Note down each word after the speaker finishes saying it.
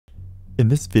In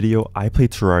this video, I play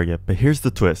Terraria, but here's the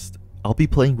twist. I'll be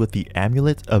playing with the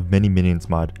Amulet of Many Minions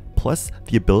mod, plus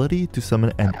the ability to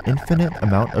summon an infinite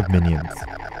amount of minions.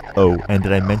 Oh, and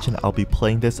did I mention I'll be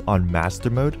playing this on Master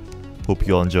Mode? Hope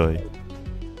you all enjoy.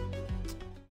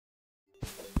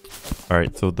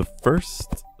 Alright, so the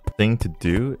first thing to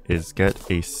do is get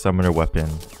a summoner weapon,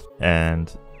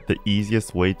 and the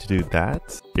easiest way to do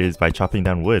that is by chopping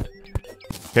down wood.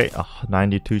 Okay,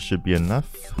 92 should be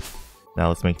enough. Now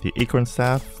let's make the acorn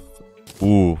staff.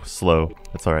 Ooh, slow.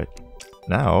 That's alright.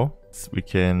 Now, we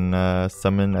can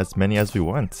summon as many as we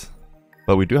want.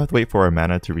 But we do have to wait for our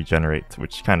mana to regenerate,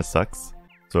 which kind of sucks.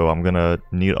 So I'm gonna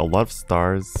need a lot of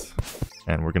stars,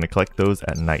 and we're gonna collect those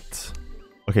at night.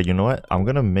 Okay, you know what? I'm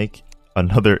gonna make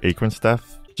another acorn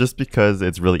staff, just because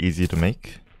it's really easy to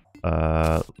make.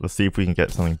 Let's see if we can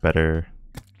get something better.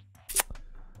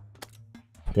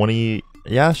 20...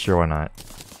 yeah, sure, why not?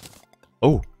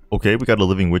 Oh! Okay, we got a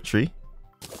living wood tree.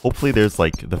 Hopefully there's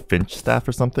like the finch staff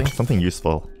or something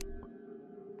useful.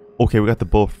 Okay, we got the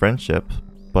bow of friendship,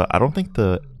 but I don't think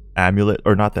the amulet,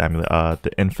 or not the amulet,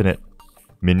 the infinite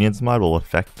minions mod will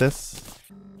affect this.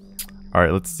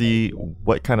 Alright, let's see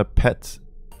what kind of pet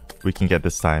we can get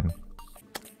this time.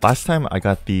 Last time I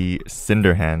got the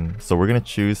cinder hen, so we're gonna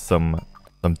choose some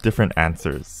different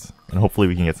answers, and hopefully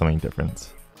we can get something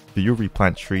different. Do you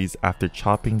replant trees after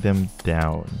chopping them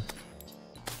down?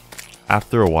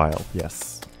 After a while,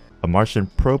 yes. A Martian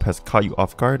probe has caught you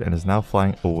off guard and is now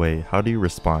flying away. How do you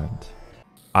respond?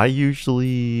 I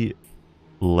usually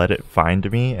let it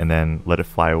find me and then let it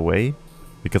fly away,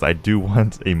 because I do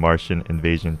want a Martian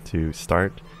invasion to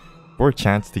start for a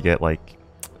chance to get like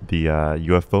the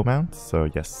UFO mount. So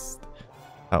yes,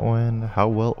 that one. How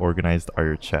well organized are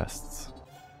your chests?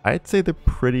 I'd say they're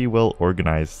pretty well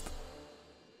organized,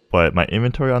 but my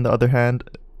inventory on the other hand,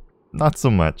 not so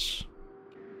much.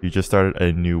 You just started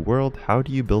a new world. How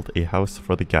do you build a house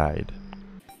for the guide?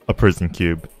 A prison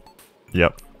cube.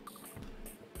 Yep.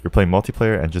 You're playing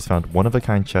multiplayer and just found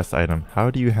one-of-a-kind chest item. How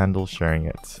do you handle sharing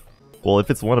it? Well, if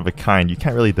it's one-of-a-kind, you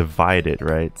can't really divide it,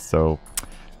 right? So,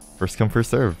 first come, first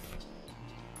serve.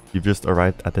 You've just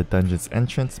arrived at the dungeon's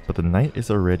entrance, but the night is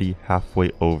already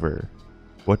halfway over.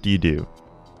 What do you do?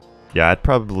 Yeah, I'd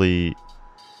probably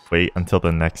wait until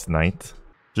the next night,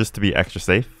 just to be extra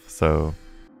safe, so...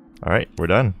 Alright, we're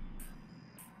done.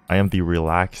 I am the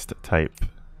relaxed type.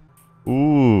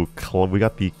 Ooh, we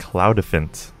got the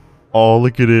Cloudiphant. Oh,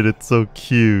 look at it, it's so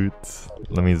cute.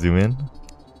 Let me zoom in.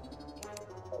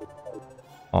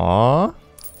 Aww.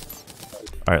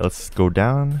 Alright, let's go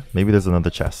down. Maybe there's another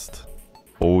chest.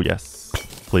 Oh yes,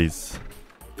 please.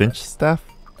 Finch staff?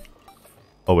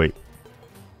 Oh wait.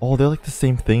 Oh, they're like the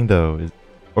same thing though.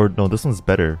 Or no, this one's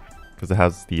better, because it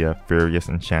has the Furious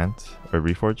Enchant, or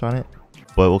Reforge on it.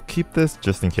 But we'll keep this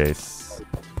just in case.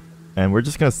 And we're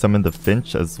just gonna summon the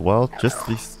finch as well,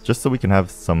 just so we can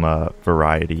have some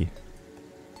variety.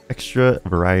 Extra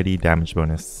variety damage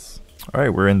bonus.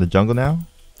 Alright, we're in the jungle now.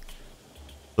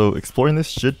 So exploring this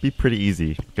should be pretty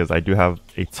easy, because I do have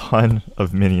a ton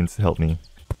of minions to help me.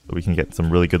 So we can get some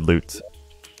really good loot.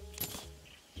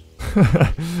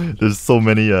 There's so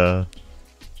many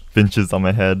finches on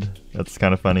my head. That's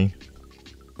kind of funny.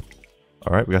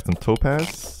 Alright, we got some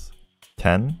topaz.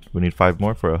 10. We need 5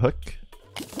 more for a hook.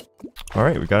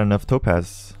 Alright, we got enough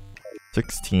topaz.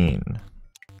 16.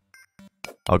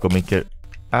 I'll go make it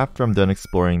after I'm done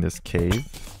exploring this cave.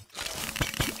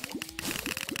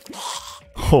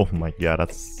 Oh my god,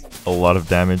 that's a lot of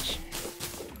damage.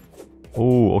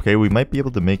 Oh, okay, we might be able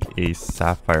to make a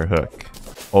sapphire hook.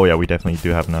 Oh yeah, we definitely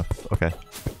do have enough. Okay.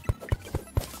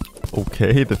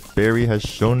 Okay, the fairy has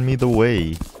shown me the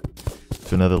way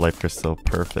to another life crystal.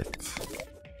 Perfect.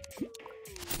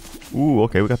 Ooh,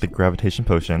 okay, we got the gravitation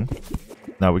potion.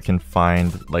 Now we can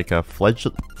find like a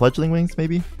fledgling wings,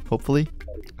 maybe, hopefully,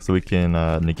 so we can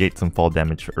negate some fall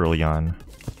damage early on.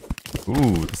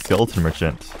 Ooh, the skeleton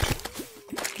merchant.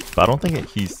 But I don't think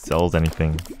he sells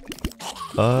anything.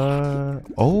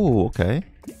 Oh, okay.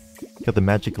 Got the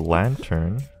magic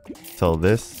lantern. Sell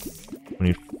this. We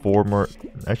need 4 more.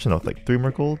 Actually, no, like 3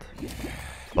 more gold.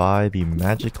 Buy the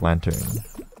magic lantern.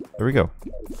 There we go.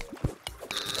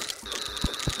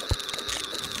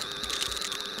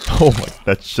 Oh my,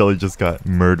 that Shelly just got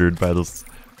murdered by those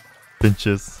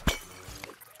finches.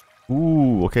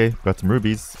 Ooh, okay, got some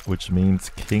rubies, which means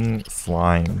King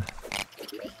Slime.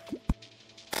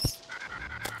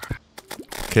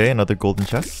 Okay, another golden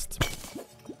chest.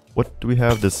 What do we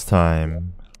have this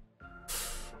time?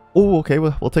 Oh, okay,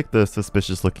 we'll take the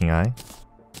suspicious looking eye.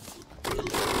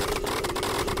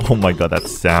 Oh my god, that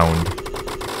sound.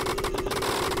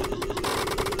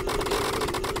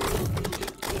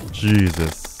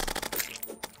 Jesus.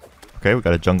 Okay, we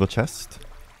got a jungle chest.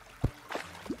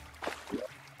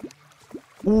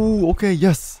 Ooh, okay,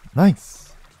 yes.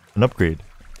 Nice. An upgrade.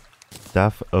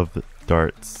 Staff of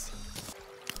Darts.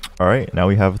 Alright, now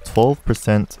we have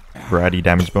 12% variety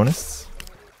damage bonus.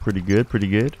 Pretty good, pretty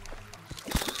good.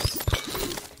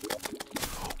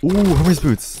 Ooh, Hermes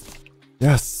boots.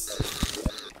 Yes.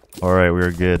 Alright, we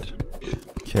are good.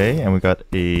 Okay, and we got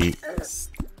a...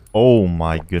 Oh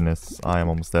my goodness, I am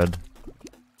almost dead.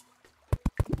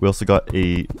 We also got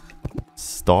a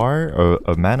star, or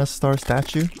a mana star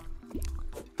statue.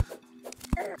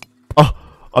 Oh,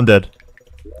 I'm dead.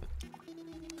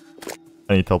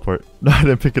 I need to teleport. No, I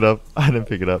didn't pick it up. I didn't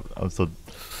pick it up. I'm so...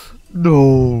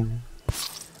 No.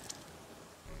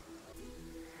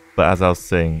 But as I was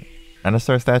saying, mana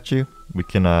star statue, we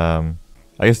can, I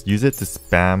guess use it to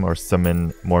spam or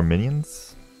summon more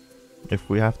minions. If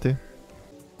we have to.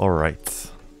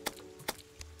 Alright.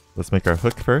 Let's make our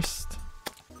hook first.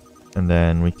 And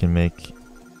then we can make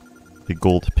the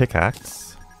gold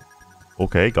pickaxe.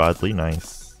 Okay, godly,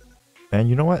 nice. And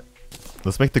you know what?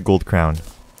 Let's make the gold crown.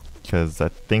 Because I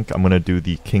think I'm going to do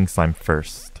the king slime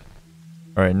first.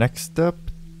 Alright, next up.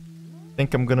 I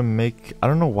think I'm going to make... I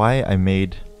don't know why I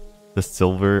made the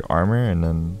silver armor and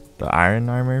then the iron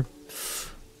armor.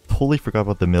 Totally forgot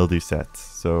about the mildew set.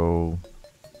 So...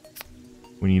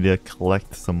 we need to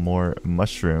collect some more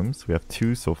mushrooms. We have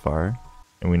 2 so far.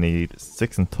 And we need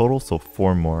 6 in total, so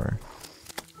 4 more.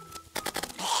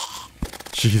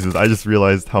 Jesus, I just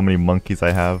realized how many monkeys I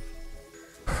have.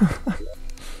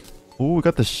 Ooh, we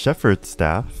got the shepherd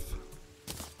staff.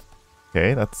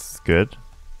 Okay, that's good.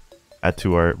 Add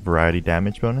to our variety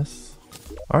damage bonus.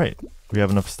 Alright, we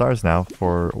have enough stars now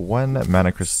for 1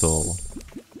 mana crystal.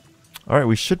 Alright,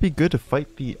 we should be good to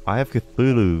fight the Eye of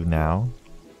Cthulhu now.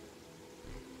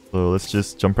 So let's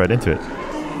just jump right into it.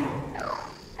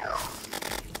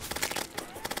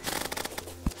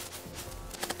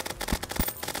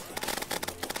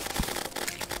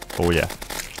 Oh yeah.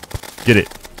 Get it.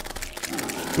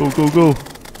 Go, go, go.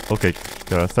 Okay,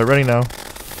 gotta start running now.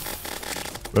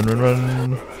 Run, run,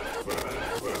 run.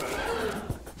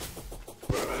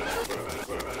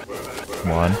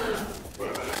 Come on.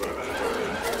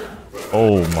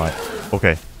 Oh my.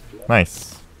 Okay,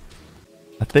 nice.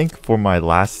 I think for my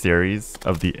last series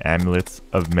of the Amulets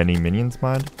of Many Minions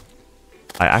mod,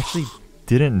 I actually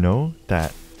didn't know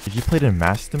that if you played in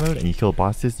Master Mode and you kill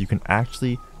bosses, you can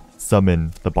actually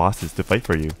summon the bosses to fight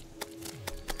for you.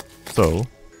 So,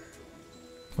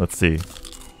 let's see.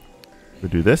 We'll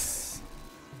do this.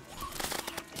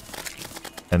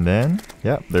 And then,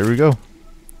 yeah, there we go.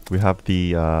 We have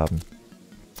the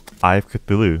Eye of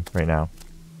Cthulhu right now.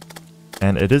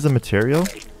 And it is a material.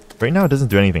 Right now it doesn't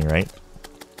do anything, right?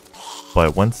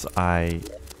 But once I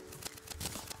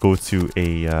go to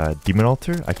a demon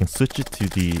altar, I can switch it to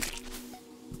the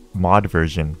mod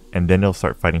version, and then it'll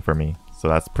start fighting for me. So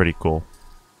that's pretty cool.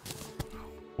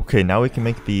 Okay, now we can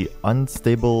make the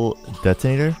unstable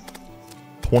detonator.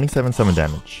 27 summon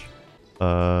damage.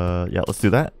 Yeah, let's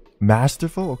do that.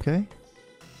 Masterful, okay.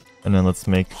 And then let's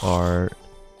make our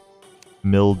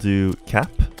mildew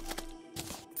cap.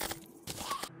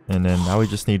 And then now we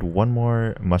just need 1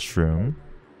 more mushroom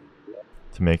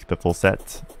to make the full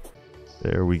set.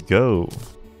 There we go.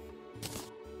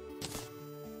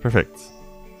 Perfect.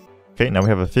 Okay, now we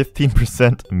have a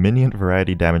 15% minion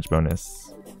variety damage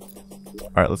bonus.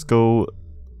 Alright, let's go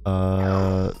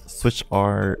switch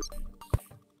our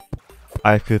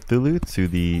Eye of Cthulhu to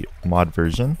the mod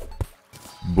version.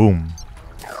 Boom.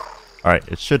 Alright,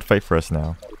 it should fight for us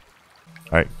now.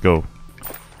 Alright, go.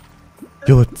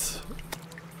 Kill it.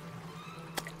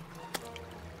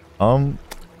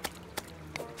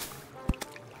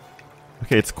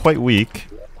 Okay, it's quite weak.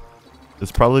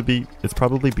 It's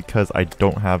probably because I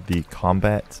don't have the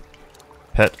combat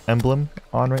pet emblem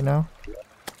on right now.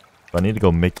 So I need to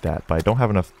go make that, but I don't have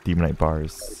enough demonite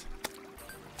bars.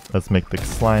 Let's make the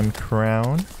slime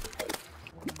crown.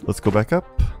 Let's go back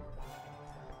up.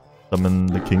 Summon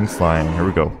the king slime. Here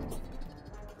we go.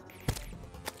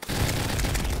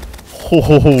 Ho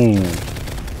ho ho!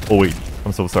 Oh wait,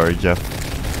 I'm so sorry, Jeff.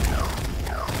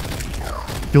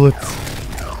 Kill it!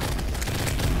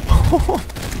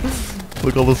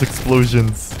 Look at all those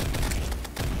explosions.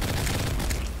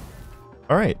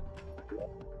 Alright.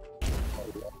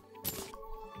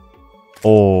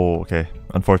 Oh, okay.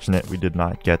 Unfortunate we did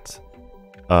not get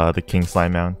the king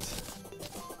slime mount.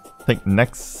 I think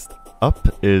next up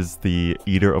is the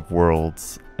Eater of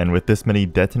Worlds. And with this many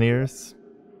detonators,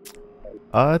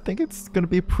 I think it's gonna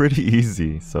be pretty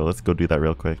easy. So let's go do that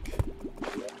real quick.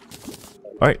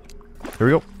 Alright, here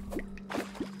we go.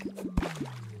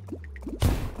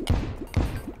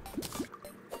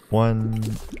 1,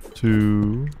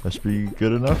 2. That should be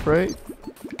good enough, right?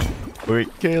 Wait,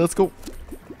 okay, let's go.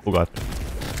 Oh god.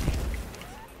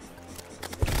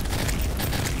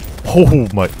 Oh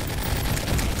my.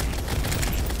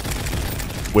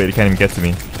 Wait, it can't even get to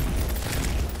me.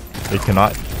 It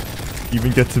cannot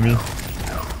even get to me.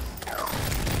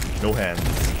 No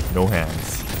hands. No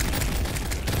hands.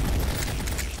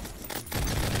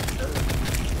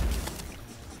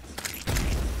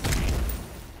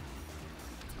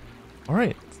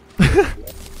 Alright.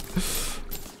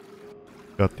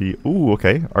 Got the... Ooh,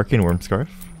 okay. Arcane Worm Scarf.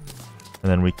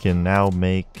 And then we can now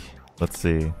make... Let's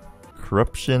see.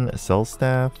 Corruption Cell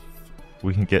Staff.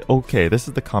 We can get... Okay, this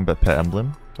is the Combat Pet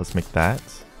Emblem. Let's make that.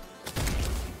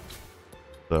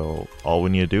 So all we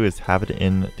need to do is have it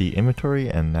in the inventory,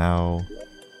 and now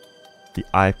the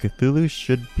Eye of Cthulhu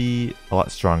should be a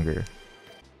lot stronger.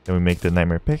 Then we make the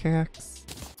Nightmare Pickaxe,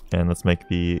 and let's make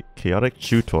the Chaotic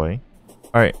Chew Toy.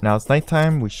 Alright, now it's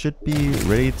nighttime. We should be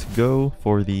ready to go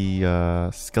for the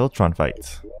Skeletron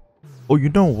fight. Oh, you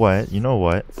know what? You know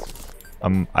what?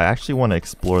 I actually want to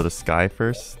explore the sky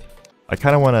first. I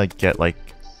kind of want to get like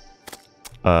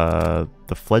the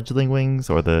fledgling wings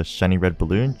or the shiny red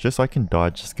balloon, just so I can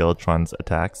dodge Skeletron's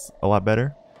attacks a lot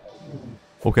better.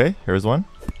 Okay, here's one.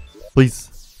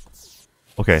 Please.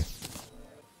 Okay.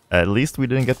 At least we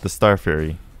didn't get the Star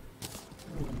Fairy.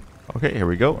 Okay, here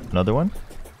we go. Another one.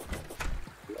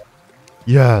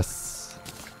 Yes!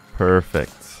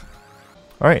 Perfect.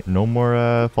 Alright, no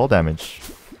more fall damage.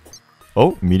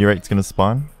 Oh, meteorite's gonna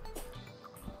spawn.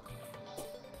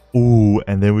 Ooh,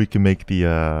 and then we can make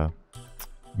the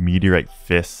meteorite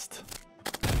fist.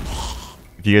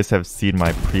 If you guys have seen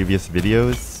my previous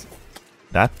videos,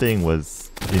 that thing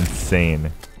was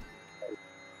insane.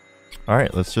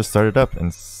 Alright, let's just start it up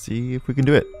and see if we can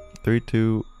do it. 3,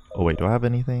 2... Oh wait, do I have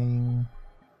anything?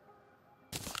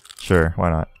 Sure, why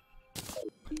not?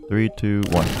 3, 2,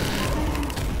 1.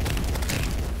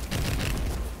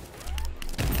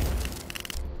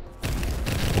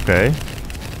 Okay.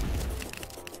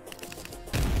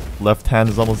 Left hand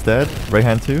is almost dead. Right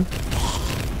hand too.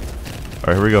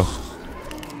 Alright, here we go.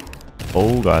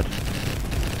 Oh god.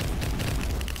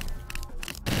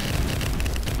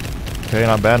 Okay,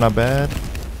 not bad, not bad.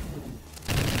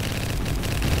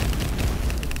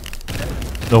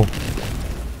 No.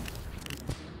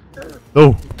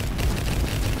 No.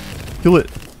 Kill it.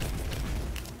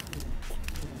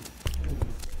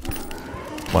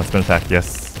 Come on, spin attack.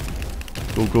 Yes.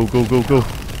 Go, go, go, go, go.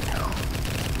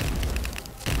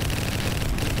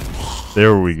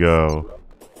 There we go.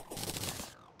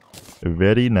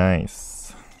 Very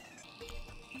nice.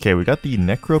 Okay, we got the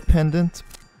Necro Pendant,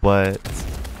 but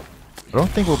I don't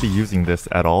think we'll be using this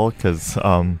at all because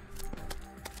I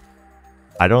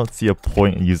don't see a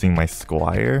point in using my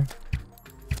Squire,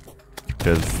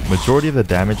 because majority of the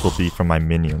damage will be from my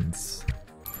minions.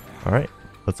 Alright,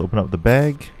 let's open up the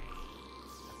bag.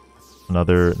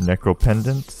 Another Necro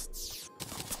Pendant.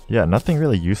 Yeah, nothing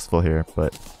really useful here,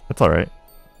 but it's alright.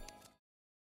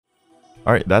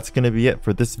 Alright, that's going to be it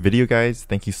for this video, guys.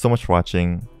 Thank you so much for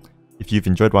watching. If you've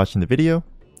enjoyed watching the video,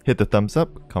 hit the thumbs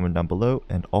up, comment down below,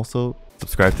 and also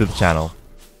subscribe to the channel.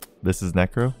 This is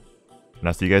Necro, and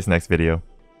I'll see you guys next video.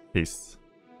 Peace.